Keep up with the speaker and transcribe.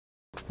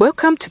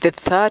Welcome to the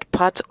third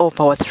part of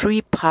our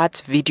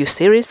three-part video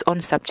series on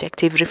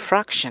subjective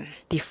refraction.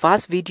 The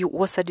first video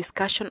was a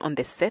discussion on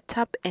the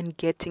setup and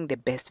getting the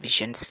best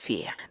vision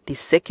sphere. The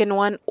second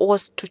one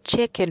was to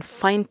check and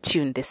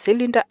fine-tune the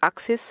cylinder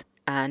axis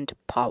and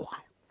power.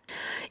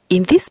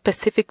 In this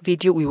specific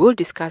video, we will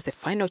discuss the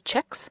final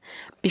checks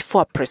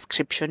before a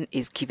prescription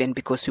is given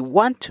because we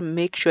want to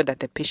make sure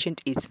that the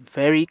patient is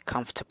very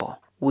comfortable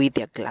with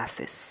their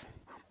glasses.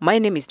 My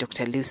name is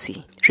Dr.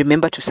 Lucy.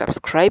 Remember to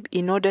subscribe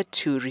in order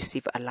to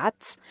receive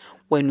alerts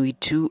when we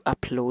do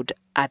upload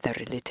other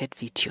related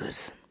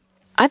videos.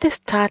 At the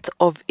start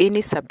of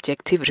any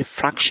subjective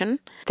refraction,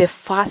 the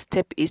first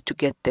step is to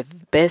get the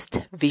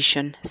best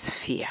vision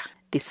sphere.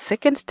 The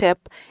second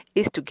step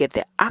is to get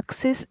the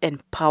axis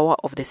and power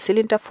of the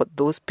cylinder for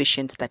those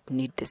patients that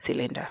need the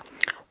cylinder.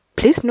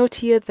 Please note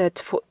here that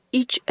for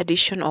each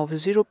addition of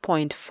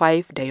 0.5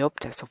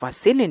 diopters of a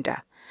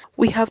cylinder,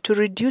 we have to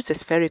reduce the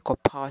spherical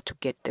power to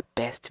get the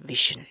best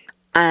vision.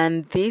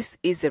 And this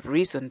is the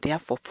reason,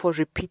 therefore, for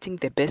repeating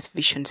the best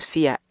vision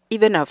sphere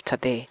even after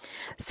the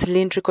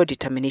cylindrical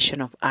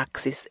determination of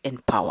axis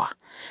and power,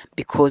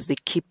 because they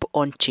keep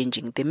on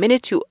changing. The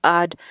minute you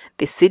add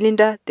the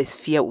cylinder, the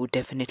sphere will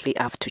definitely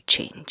have to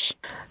change.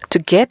 To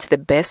get the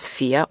best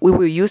sphere, we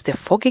will use the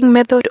fogging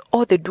method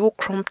or the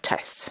Duochrome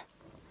test.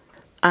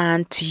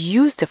 And to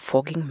use the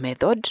fogging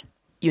method,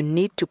 you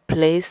need to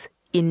place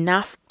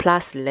enough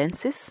plus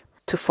lenses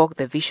to fog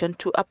the vision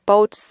to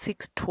about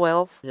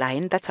 612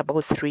 line, that's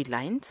about 3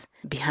 lines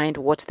behind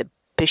what the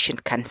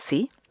patient can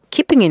see,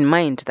 keeping in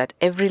mind that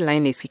every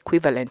line is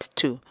equivalent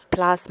to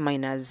plus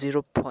minus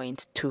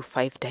 0.25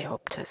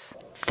 diopters.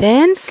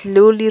 Then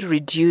slowly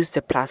reduce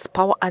the plus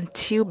power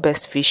until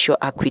best visual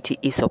acuity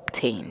is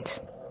obtained.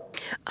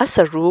 As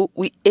a rule,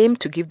 we aim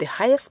to give the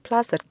highest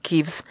plus that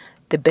gives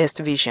the best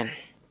vision.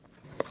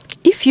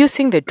 If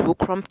using the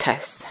Duochrome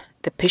test,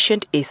 the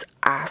patient is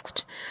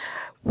asked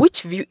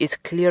which view is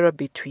clearer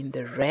between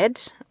the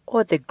red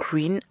or the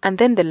green, and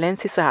then the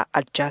lenses are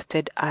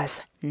adjusted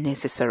as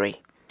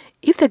necessary.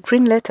 If the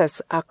green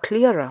letters are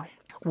clearer,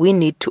 we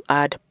need to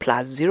add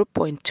plus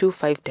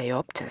 0.25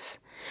 diopters.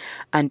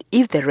 And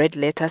if the red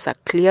letters are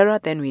clearer,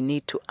 then we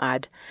need to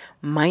add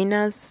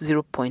minus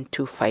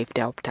 0.25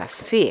 diopter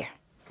sphere.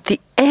 The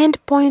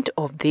end point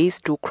of this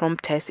Duochrome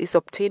test is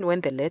obtained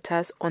when the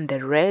letters on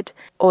the red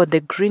or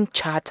the green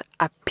chart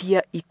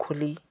appear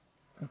equally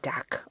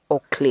dark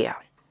or clear.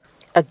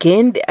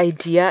 Again, the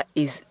idea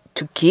is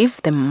to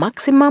give the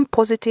maximum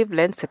positive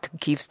lens that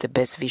gives the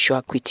best visual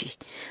acuity.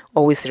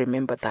 Always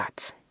remember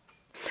that.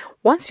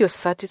 Once you're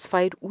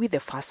satisfied with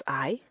the first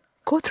eye,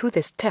 go through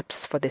the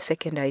steps for the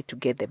second eye to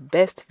get the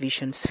best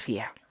vision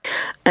sphere.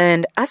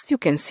 And as you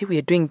can see, we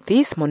are doing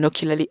this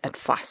monocularly at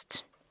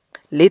first.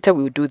 Later,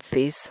 we'll do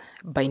this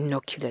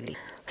binocularly.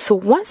 So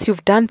once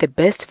you've done the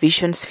best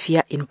vision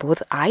sphere in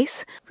both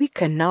eyes, we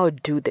can now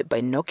do the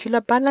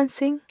binocular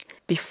balancing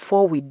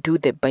before we do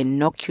the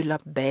binocular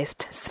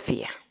best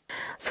sphere.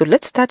 So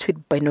let's start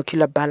with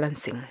binocular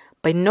balancing.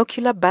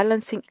 Binocular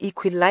balancing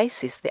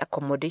equalizes the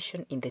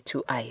accommodation in the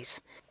two eyes.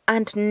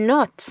 And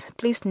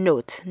please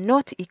note,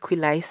 not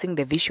equalizing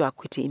the visual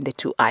acuity in the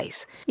two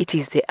eyes. It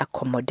is the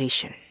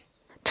accommodation.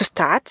 To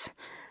start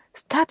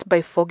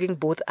by fogging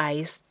both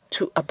eyes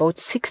to about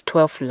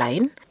 612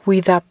 line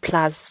with a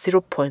plus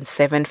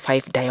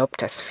 0.75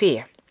 diopter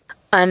sphere,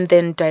 and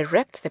then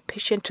direct the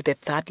patient to the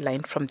third line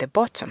from the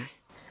bottom.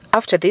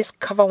 After this,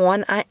 cover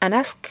one eye and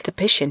ask the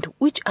patient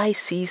which eye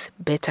sees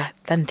better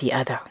than the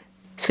other.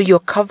 So you're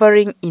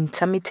covering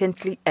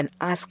intermittently and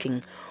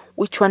asking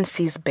which one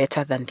sees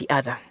better than the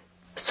other.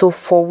 So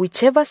for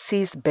whichever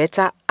sees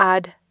better,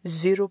 add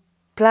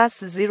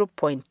plus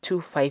 0.25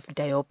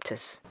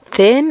 diopters.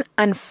 Then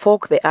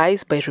unfog the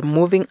eyes by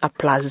removing a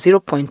plus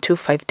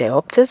 0.25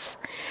 diopters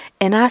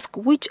and ask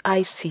which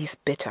eye sees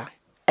better.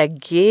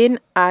 Again,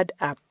 add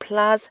a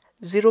plus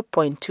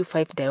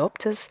 0.25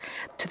 diopters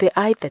to the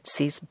eye that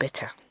sees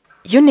better.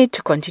 You need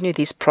to continue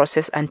this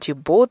process until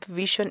both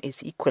vision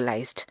is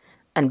equalized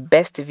and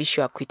best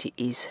visual acuity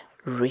is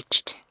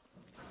reached.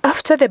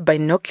 After the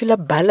binocular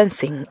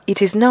balancing,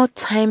 it is now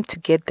time to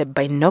get the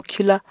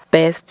binocular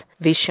best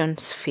vision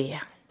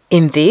sphere.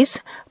 In this,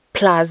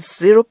 plus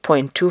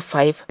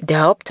 0.25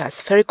 diopter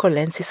spherical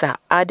lenses are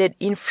added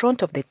in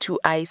front of the two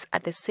eyes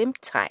at the same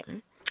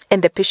time,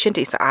 and the patient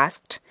is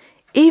asked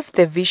if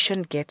the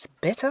vision gets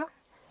better,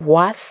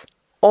 worse,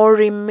 or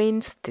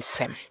remains the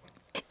same.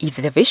 If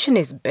the vision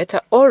is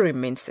better or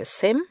remains the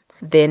same,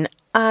 then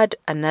add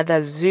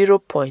another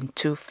 0.25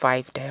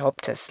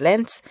 diopters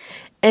lens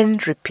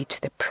and repeat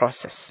the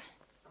process.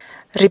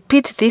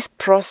 Repeat this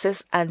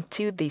process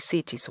until they say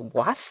it is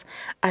worse,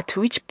 at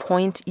which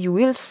point you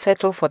will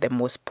settle for the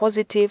most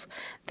positive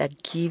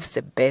that gives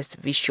the best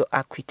visual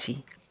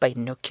acuity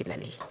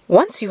binocularly.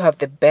 Once you have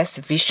the best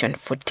vision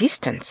for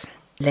distance,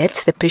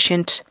 let the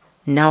patient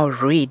now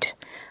read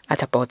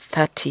at about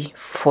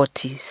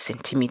 30-40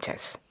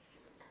 centimeters.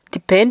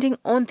 Depending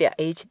on their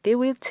age, they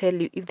will tell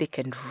you if they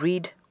can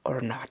read or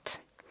not.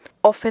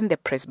 Often the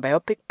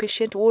presbyopic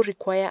patient will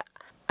require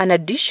an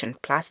addition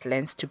plus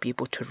lens to be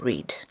able to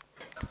read.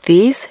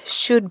 These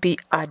should be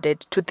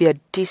added to their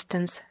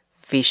distance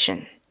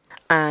vision.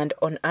 And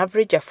on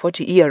average, a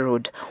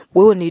 40-year-old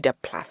will need a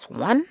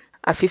 +1,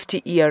 a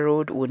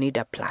 50-year-old will need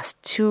a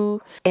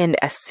 +2, and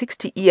a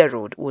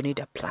 60-year-old will need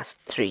a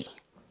 +3.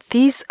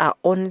 These are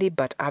only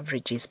but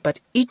averages, but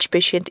each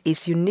patient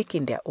is unique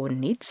in their own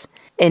needs,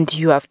 and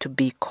you have to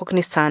be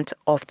cognizant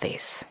of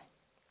this.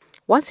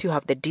 Once you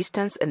have the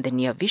distance and the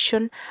near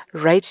vision,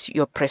 write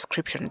your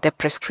prescription, the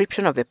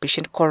prescription of the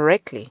patient,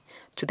 correctly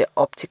to the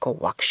optical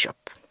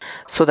workshop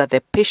so that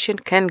the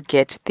patient can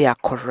get their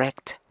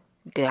correct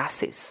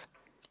glasses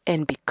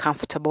and be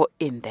comfortable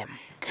in them.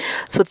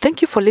 So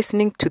thank you for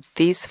listening to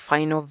this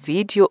final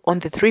video on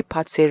the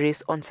 3-part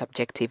series on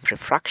subjective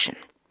refraction.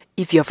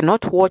 If you have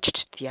not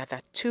watched the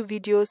other 2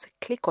 videos,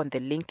 click on the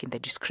link in the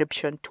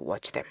description to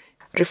watch them.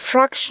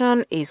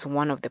 Refraction is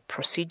one of the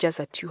procedures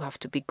that you have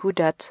to be good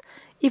at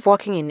if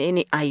working in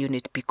any eye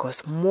unit,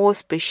 because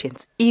most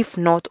patients, if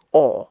not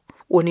all,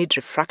 will need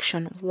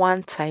refraction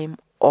one time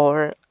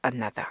or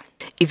another.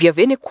 If you have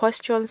any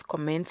questions,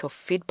 comments, or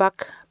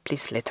feedback,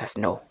 please let us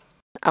know.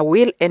 I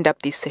will end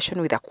up this session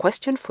with a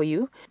question for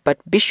you, but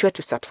be sure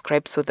to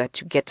subscribe so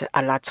that you get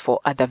alerts for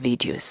other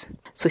videos.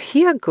 So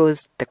here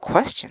goes the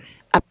question.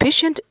 A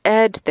patient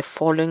had the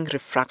following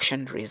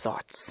refraction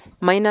results: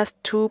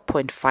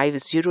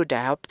 -2.50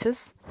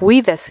 diopters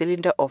with a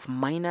cylinder of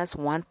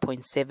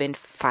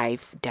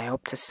 -1.75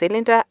 diopter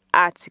cylinder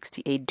at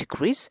 68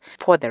 degrees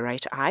for the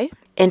right eye,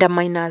 and a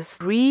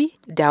 -3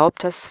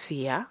 diopter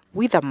sphere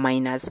with a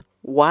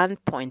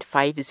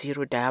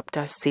 -1.50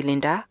 diopter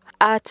cylinder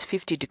at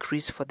 50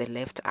 degrees for the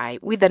left eye,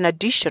 with an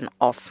addition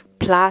of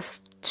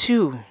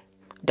 +2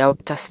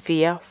 diopter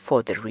sphere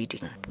for the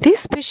reading.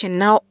 This patient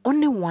now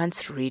only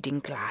wants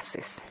reading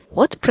glasses.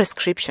 What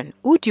prescription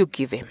would you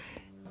give him?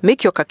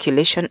 Make your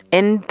calculation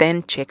and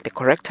then check the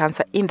correct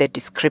answer in the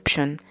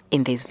description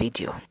in this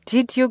video.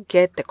 Did you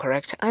get the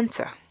correct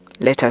answer?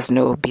 Let us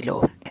know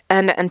below.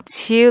 And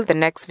until the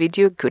next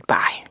video,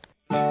 goodbye.